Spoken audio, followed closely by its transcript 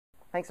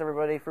thanks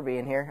everybody for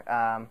being here.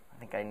 I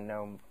think I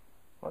know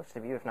most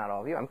of you, if not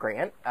all of you. I'm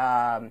Grant,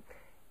 and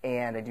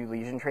I do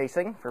lesion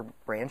tracing for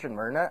Branch and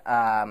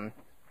Myrna.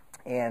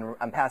 And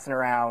I'm passing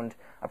around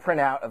a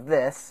printout of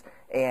this,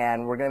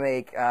 and we're going to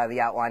make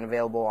the outline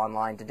available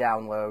online to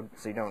download,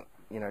 so you don't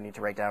need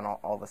to write down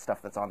all the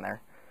stuff that's on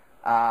there.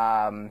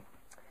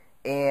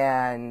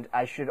 And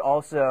I should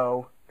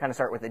also kind of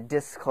start with a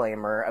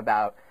disclaimer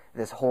about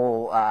this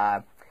whole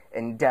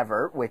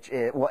endeavor, which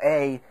is, well,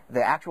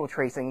 the actual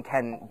tracing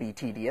can be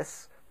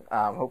tedious.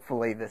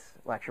 Hopefully this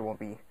lecture won't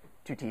be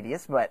too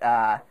tedious, but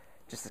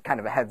just kind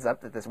of a heads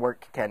up that this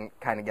work can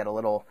kind of get a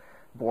little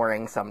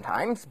boring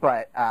sometimes,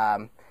 but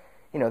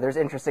there's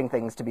interesting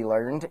things to be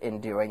learned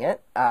in doing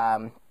it.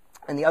 And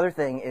the other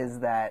thing is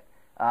that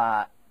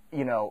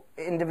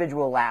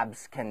individual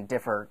labs can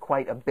differ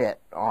quite a bit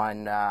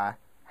on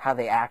how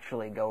they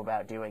actually go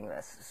about doing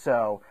this.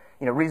 So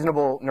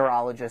reasonable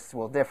neurologists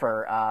will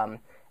differ,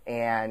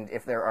 and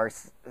if there are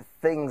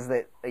things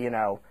that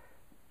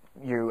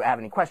you have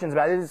any questions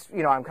about it,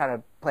 I'm kind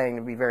of planning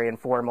to be very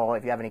informal.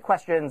 If you have any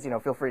questions,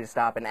 feel free to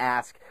stop and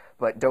ask,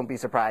 but don't be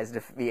surprised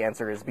if the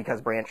answer is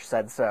because Branch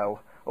said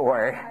so,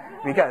 or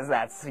because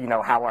that's,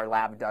 how our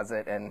lab does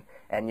it, and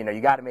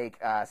you got to make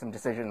some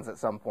decisions at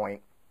some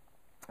point,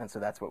 and so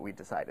that's what we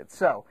decided.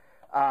 So,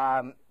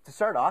 to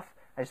start off,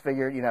 I just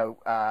figured,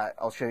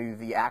 I'll show you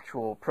the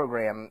actual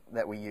program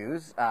that we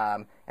use,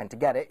 and to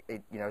get it,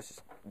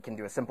 you can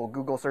do a simple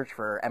Google search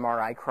for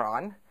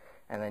MRIcron,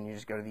 and then you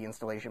just go to the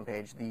installation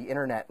page. The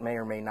internet may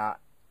or may not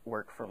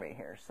work for me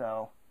here,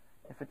 so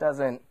if it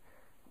doesn't,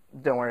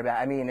 don't worry about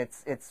it. I mean,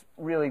 it's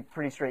really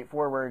pretty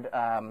straightforward.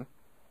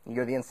 You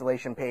go to the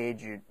installation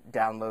page, you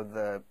download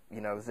the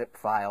zip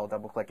file,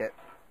 double-click it,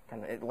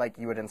 kind of like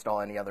you would install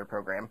any other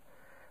program.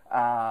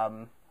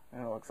 And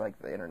it looks like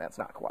the internet's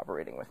not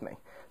cooperating with me.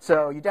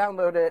 So you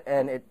download it,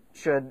 and it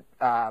should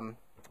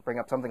bring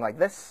up something like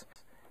this.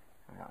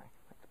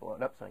 Blow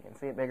it up so I can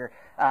see it bigger.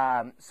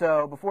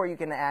 So before you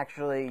can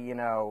actually,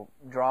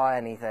 draw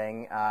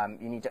anything,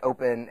 you need to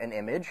open an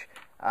image.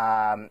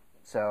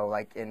 So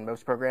like in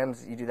most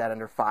programs, you do that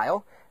under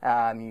File. You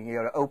can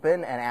go to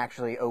Open and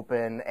actually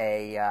open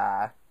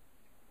an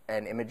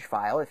image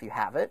file if you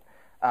have it.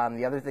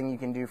 The other thing you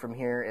can do from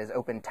here is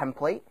Open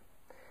Template.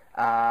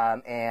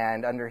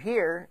 And under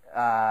here,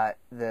 the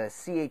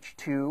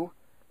ch2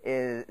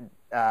 is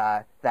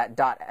that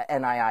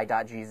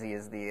 .nii.gz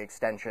is the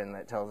extension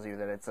that tells you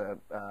that it's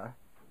a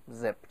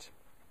zipped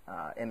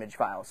image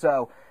file.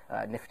 So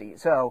nifty.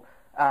 So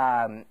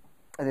the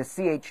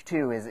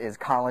ch2 is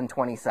colon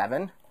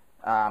 27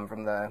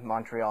 from the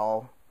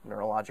Montreal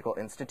Neurological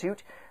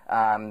Institute.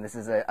 This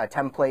is a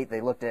template.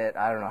 They looked at,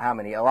 I don't know how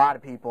many, a lot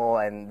of people,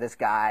 and this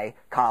guy,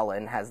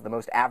 Colin, has the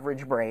most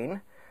average brain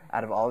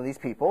out of all of these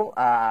people,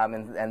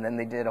 and then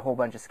they did a whole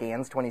bunch of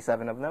scans,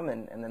 27 of them,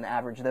 and then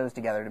averaged those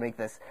together to make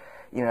this,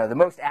 the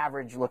most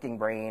average-looking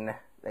brain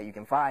that you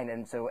can find.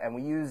 And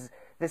we use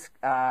this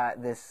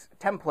this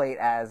template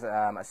as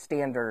a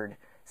standard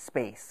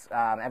space.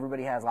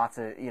 Everybody has lots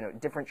of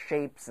different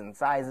shapes and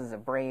sizes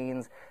of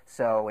brains.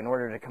 So in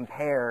order to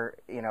compare,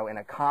 in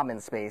a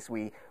common space,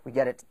 we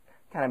get it,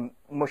 kind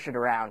of mush it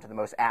around to the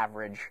most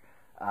average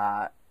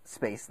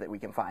space that we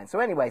can find. So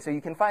anyway, so you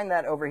can find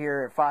that over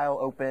here at File,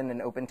 Open,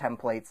 and Open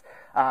Templates.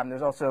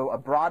 There's also a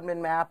Broadman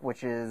map,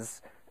 which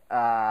is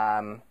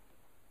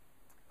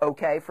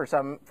okay for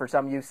some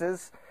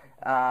uses.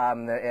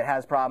 It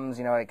has problems.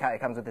 It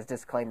comes with this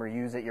disclaimer: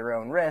 use at your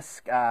own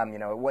risk.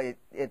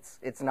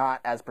 It's not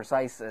as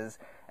precise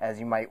as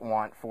you might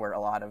want for a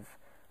lot of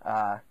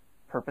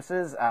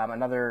purposes.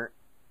 Another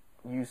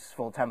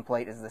useful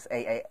template is this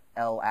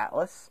AAL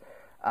Atlas,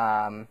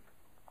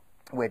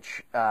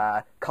 which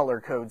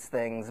color codes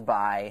things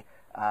by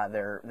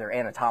their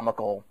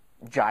anatomical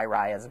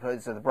gyri, as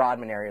opposed to the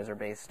Broadman areas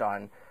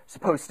are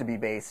supposed to be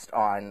based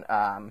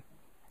on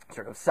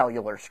sort of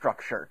cellular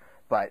structure,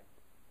 but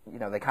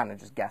they kind of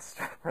just guessed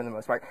for the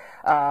most part.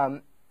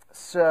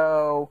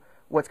 So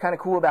what's kind of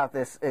cool about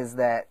this is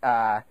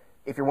that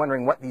if you're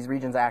wondering what these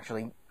regions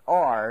actually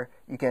are,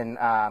 you can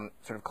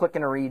sort of click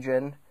in a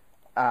region.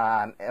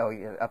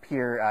 Up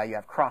here you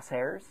have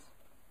crosshairs.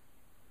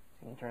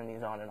 You can turn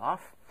these on and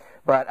off.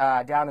 But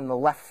down in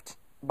the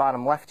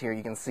bottom left here,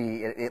 you can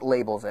see it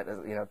labels it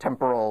as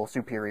temporal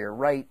superior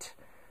right.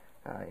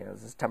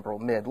 This is temporal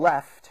mid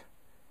left.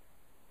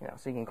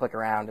 So you can click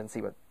around and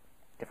see what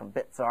different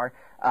bits are,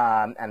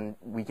 and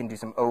we can do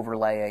some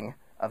overlaying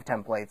of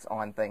templates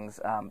on things.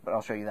 But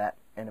I'll show you that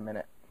in a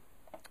minute.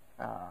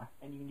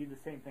 And you can do the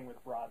same thing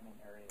with Broadman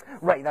areas.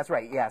 Right, that's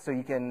right. Yeah, so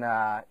you can.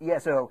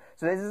 So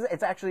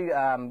it's actually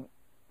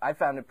I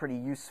found it pretty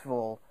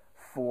useful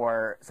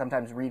for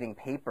sometimes reading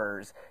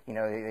papers.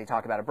 They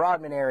talk about a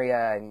Broadman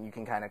area, and you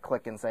can kind of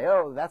click and say,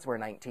 oh, that's where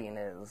 19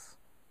 is.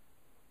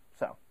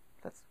 So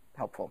that's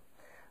helpful.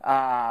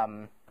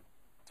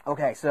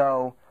 Okay,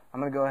 so I'm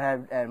going to go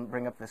ahead and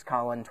bring up this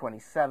colon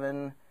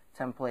 27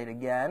 template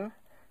again,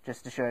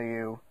 just to show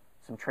you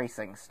some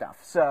tracing stuff.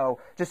 So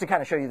just to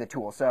kind of show you the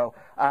tool. So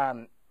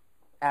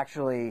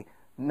actually,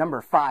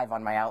 number 5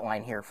 on my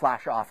outline here,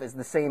 flash off, is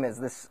the same as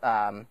this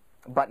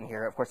button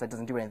here. Of course, that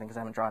doesn't do anything because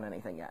I haven't drawn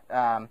anything yet.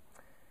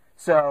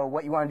 So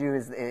what you want to do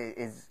is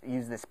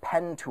use this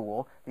pen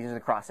tool. These are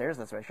the crosshairs.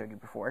 That's what I showed you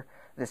before.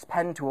 This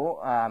pen tool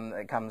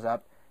that comes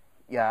up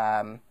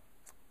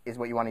is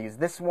what you want to use.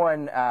 This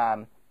one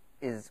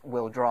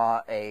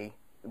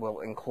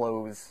will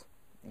enclose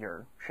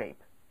your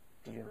shape.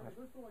 Did you have a question? Is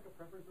there still like a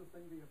preferences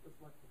thing that you have to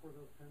select before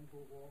those pen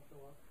tools will all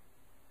show up?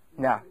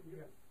 No.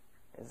 Yes.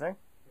 Is there?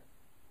 Yes.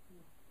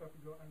 So if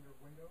you go under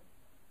window,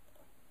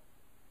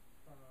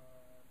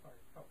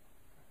 help.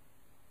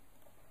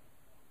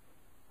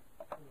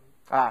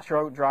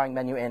 Show drawing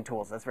menu and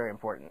tools. That's very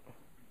important.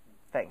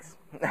 Thanks.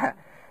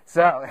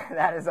 So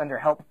that is under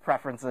help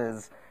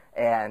preferences,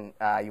 and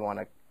you want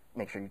to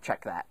make sure you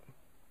check that.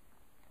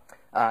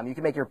 You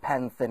can make your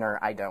pen thinner.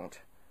 I don't.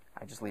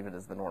 I just leave it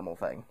as the normal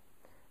thing.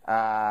 You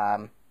have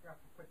to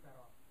click that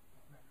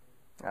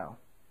off. Oh,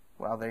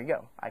 well, there you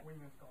go. I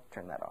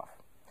turn that off.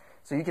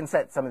 So you can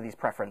set some of these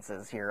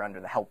preferences here under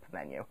the help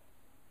menu.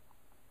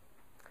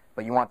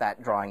 But you want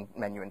that drawing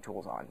menu and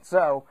tools on.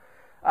 So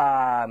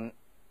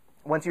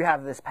once you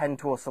have this pen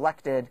tool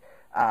selected,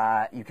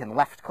 you can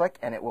left click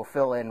and it will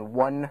fill in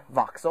one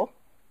voxel.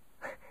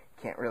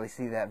 Can't really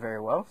see that very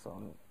well, so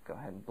I'm going to go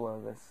ahead and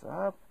blow this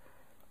up.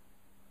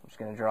 I'm just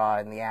going to draw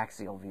in the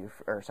axial view,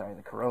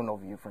 the coronal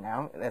view for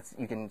now.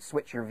 You can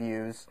switch your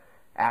views.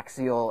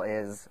 Axial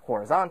is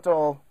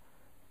horizontal.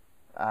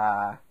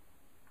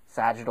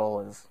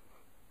 Sagittal is,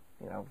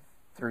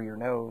 through your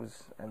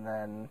nose, and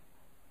then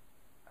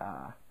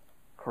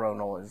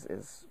coronal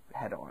is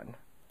head on.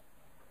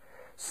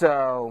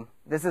 So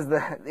this is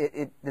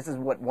this is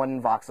what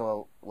one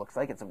voxel looks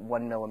like. It's a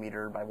 1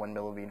 millimeter by 1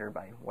 millimeter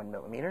by 1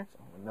 millimeter,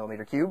 so 1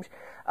 millimeter cubed.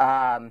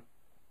 And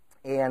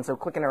so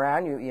clicking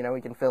around,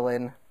 you can fill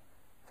in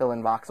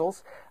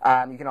voxels.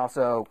 You can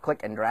also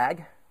click and drag.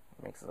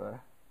 It makes a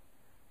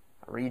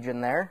region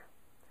there,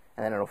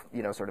 and then it'll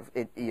you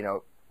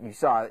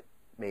saw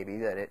maybe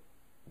that it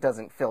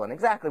doesn't fill in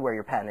exactly where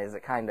your pen is.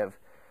 It kind of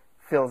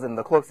fills in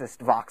the closest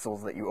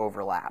voxels that you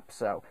overlap.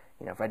 So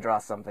if I draw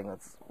something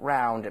that's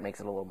round, it makes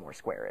it a little more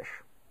squarish.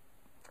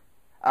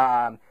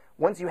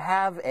 Once you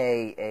have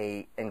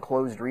a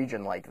enclosed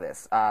region like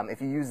this, if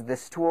you use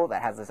this tool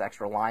that has this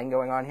extra line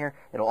going on here,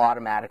 it'll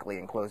automatically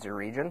enclose your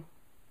region.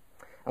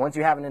 And once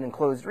you have an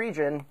enclosed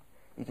region,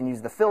 you can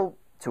use the fill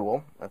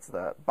tool. That's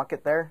the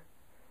bucket there,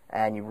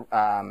 and you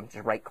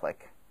just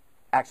right-click.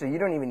 Actually, you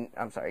don't even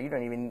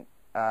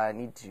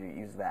need to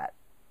use that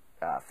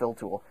fill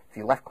tool. If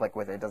you left-click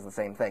with it, it does the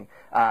same thing.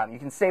 You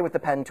can stay with the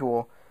pen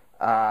tool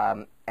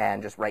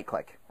and just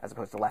right-click as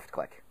opposed to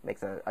left-click.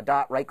 Makes a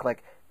dot,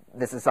 right-click.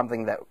 This is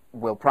something that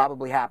will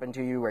probably happen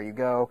to you where you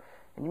go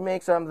and you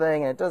make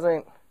something and it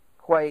doesn't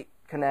quite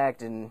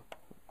connect, and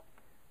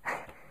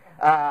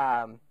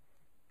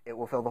it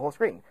will fill the whole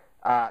screen.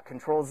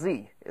 Control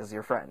Z is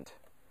your friend.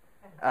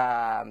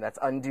 That's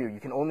undo. You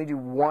can only do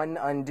one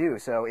undo.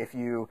 So if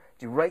you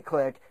do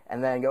right-click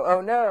and then go, oh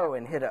no,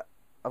 and hit a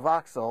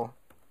voxel,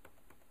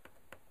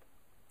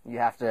 you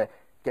have to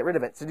get rid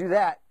of it. To do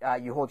that,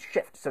 you hold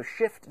Shift. So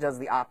Shift does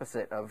the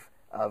opposite of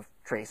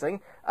tracing.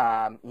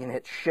 You can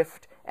hit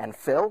Shift and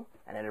fill,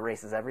 and it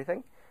erases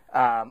everything.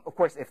 Of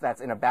course, if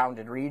that's in a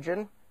bounded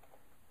region,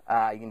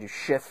 you can do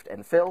Shift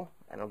and fill,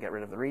 and it'll get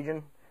rid of the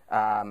region.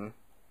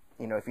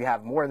 If you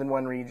have more than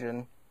one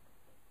region,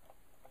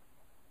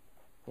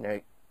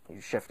 you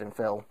Shift and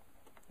fill,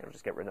 it'll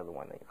just get rid of the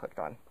one that you clicked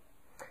on.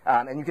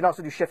 And you can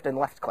also do Shift and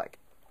left click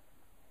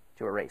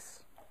to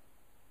erase.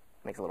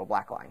 Makes a little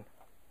black line.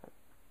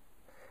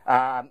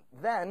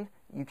 Then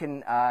you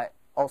can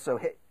also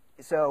hit,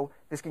 so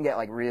this can get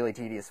like really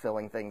tedious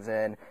filling things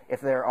in.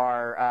 If there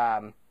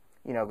are,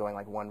 going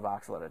like one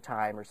voxel at a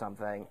time or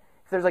something,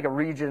 if there's like a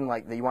region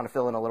like that you want to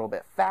fill in a little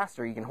bit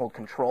faster, you can hold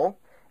Control,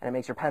 and it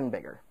makes your pen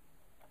bigger.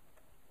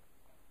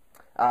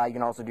 You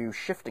can also do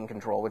shifting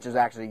control, which is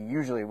actually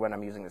usually when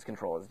I'm using this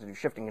control, is to do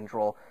shifting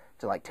control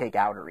to like take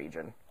out a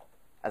region,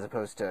 as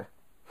opposed to,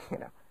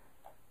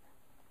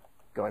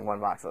 going one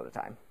voxel at a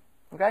time.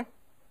 Okay?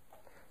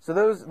 So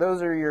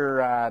those are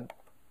your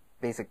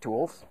basic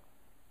tools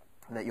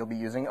that you'll be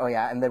using. Oh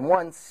yeah, and then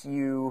once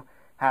you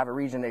have a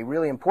region, a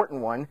really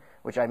important one,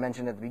 which I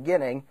mentioned at the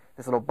beginning,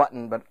 this little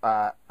button, but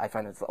I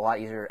find it's a lot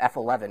easier.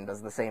 F11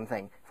 does the same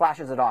thing.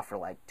 Flashes it off for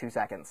like 2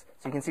 seconds,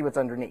 so you can see what's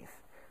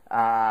underneath.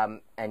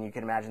 And you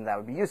can imagine that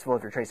would be useful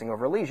if you're tracing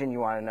over a lesion. You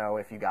want to know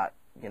if you got,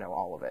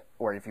 all of it,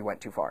 or if you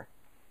went too far.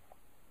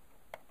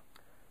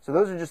 So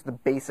those are just the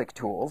basic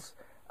tools.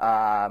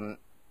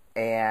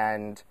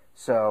 And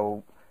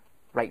so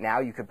right now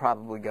you could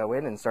probably go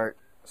in and start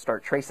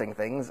tracing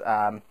things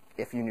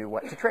if you knew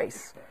what to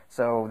trace.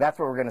 So that's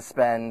what we're going to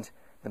spend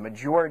the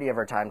majority of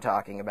our time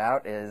talking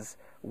about, is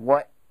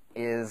what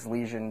is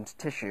lesioned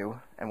tissue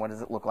and what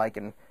does it look like,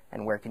 and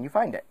where can you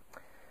find it.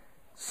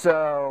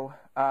 So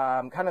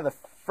kind of the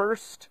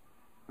first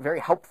very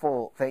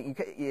helpful thing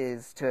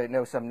is to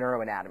know some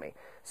neuroanatomy.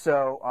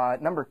 So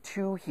number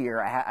 2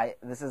 here,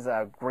 this is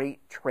a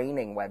great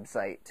training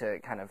website to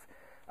kind of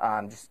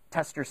just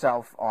test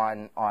yourself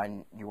on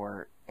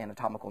your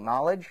anatomical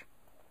knowledge,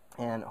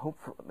 and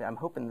I'm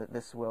hoping that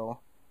this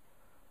will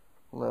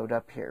load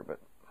up here, but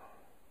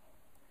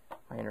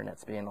my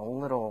internet's being a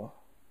little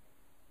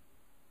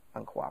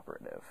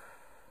uncooperative.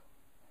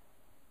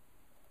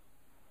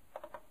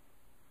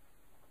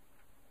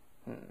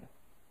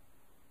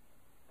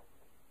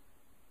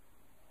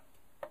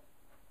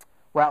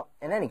 Well,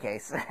 in any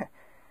case, if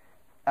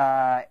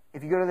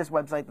you go to this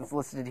website that's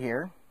listed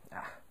here,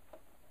 I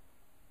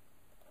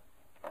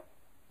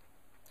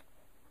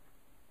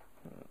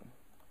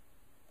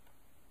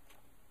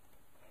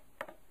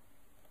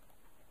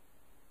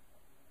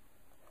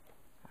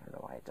don't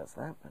know why it does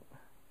that, but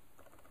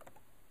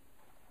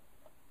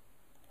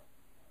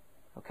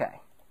okay.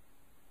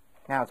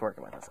 Now it's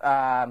working with us.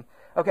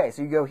 Okay,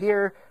 so you go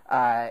here,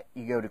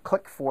 you go to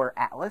click for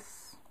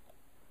Atlas,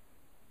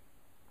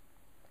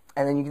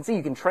 and then you can see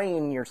you can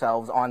train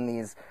yourselves on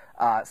these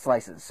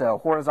slices. So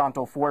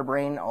horizontal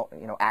forebrain,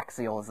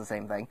 axial is the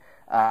same thing.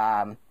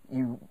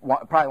 You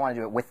probably want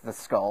to do it with the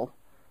skull.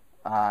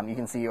 You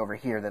can see over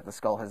here that the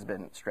skull has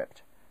been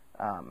stripped.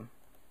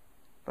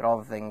 But all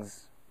the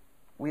things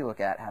we look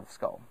at have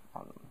skull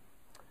on them.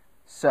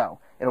 So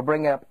it'll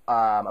bring up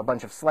a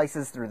bunch of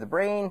slices through the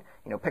brain.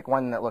 Pick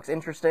one that looks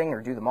interesting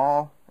or do them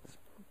all.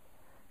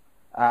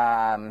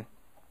 So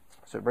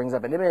it brings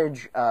up an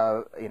image.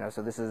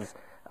 So this is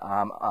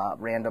a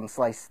random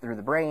slice through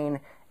the brain,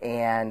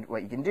 and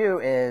what you can do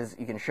is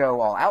you can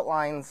show all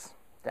outlines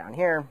down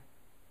here,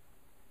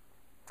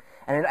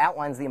 and it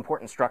outlines the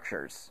important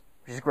structures,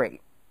 which is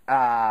great.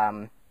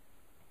 And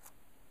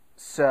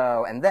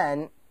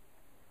then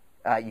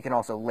you can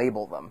also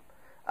label them.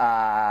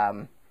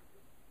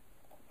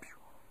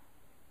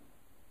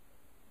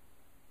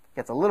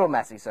 Gets a little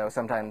messy, so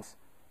sometimes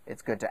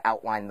it's good to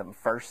outline them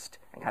first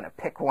and kind of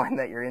pick one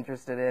that you're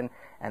interested in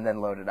and then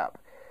load it up.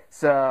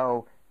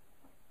 So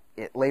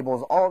it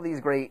labels all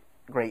these great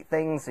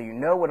things, so you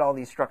know what all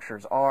these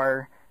structures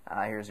are.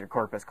 Here's your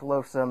corpus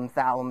callosum,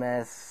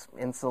 thalamus,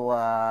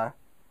 insula,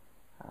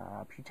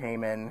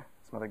 putamen,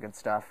 some other good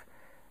stuff.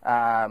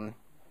 And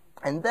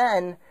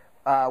then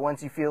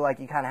once you feel like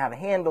you kind of have a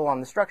handle on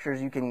the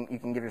structures, you can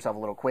give yourself a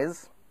little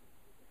quiz.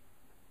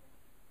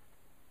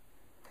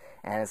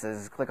 And it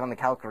says, click on the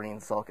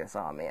calcarine sulcus.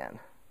 Oh, man.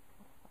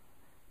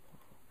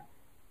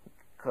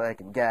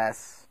 Click and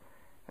guess.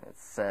 It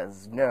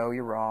says, no,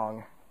 you're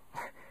wrong.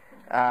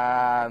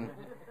 And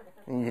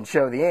you can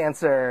show the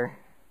answer.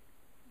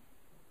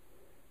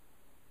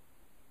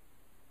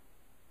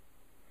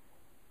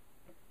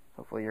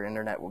 Hopefully your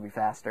internet will be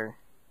faster.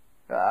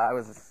 I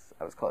was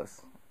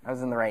close. I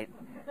was in the right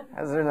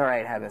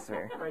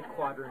hemisphere. Right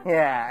quadrant.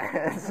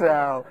 Yeah.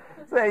 So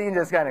you can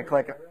just kind of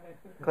click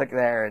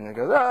there, and it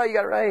goes, oh, you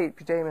got it right,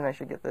 putamen, I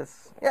should get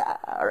this. Yeah,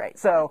 all right.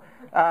 So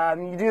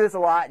you do this a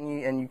lot,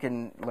 and you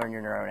can learn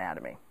your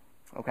neuroanatomy.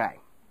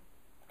 Okay.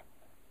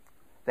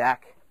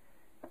 Back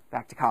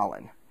to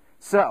Colin.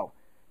 So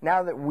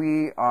now that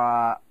we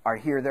are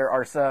here, there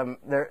are some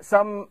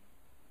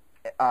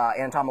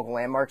anatomical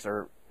landmarks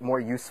are more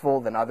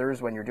useful than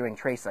others when you're doing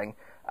tracing.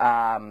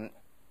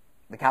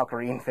 The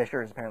calcarine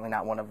fissure is apparently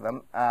not one of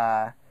them.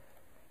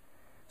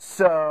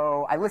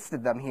 So I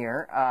listed them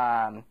here.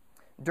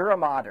 Dura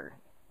mater,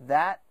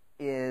 that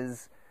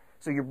is,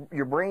 so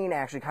your brain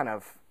actually kind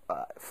of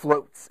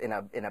floats in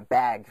a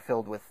bag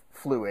filled with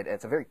fluid.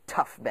 It's a very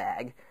tough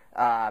bag.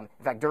 In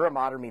fact, dura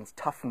mater means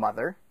tough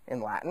mother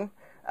in Latin,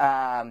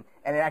 and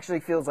it actually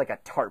feels like a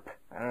tarp,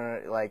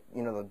 like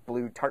the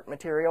blue tarp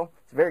material.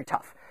 It's very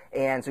tough,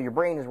 and so your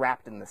brain is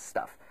wrapped in this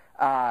stuff.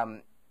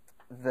 The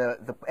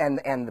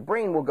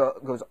brain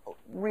goes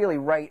really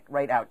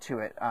right out to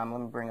it. Let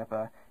me bring up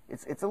a.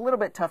 It's a little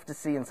bit tough to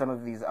see in some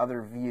of these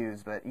other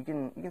views, but you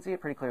can see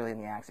it pretty clearly in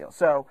the axial.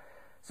 So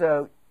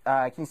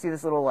can you see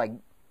this little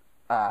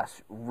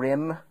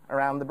rim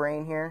around the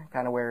brain here,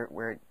 kind of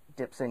where it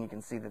dips in? You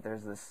can see that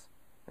there's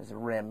a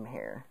rim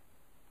here.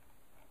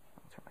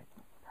 I'll turn my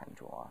pen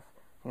tool off.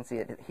 You can see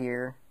it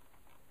here,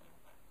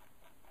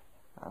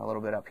 a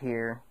little bit up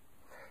here.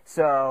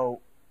 So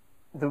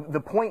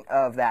the point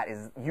of that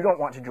is you don't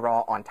want to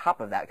draw on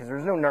top of that because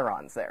there's no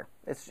neurons there.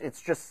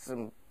 It's just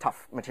some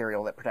tough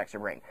material that protects your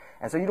brain.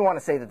 And so you don't want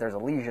to say that there's a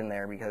lesion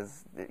there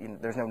because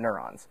there's no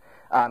neurons.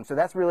 So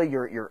that's really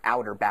your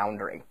outer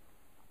boundary.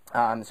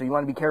 So you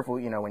want to be careful,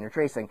 when you're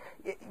tracing.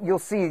 You'll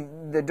see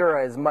the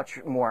dura is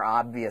much more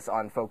obvious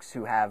on folks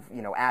who have,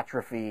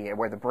 atrophy,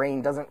 where the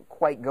brain doesn't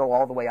quite go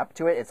all the way up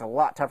to it. It's a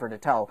lot tougher to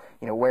tell,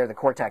 where the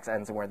cortex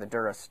ends and where the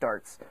dura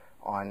starts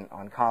on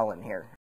Colin here.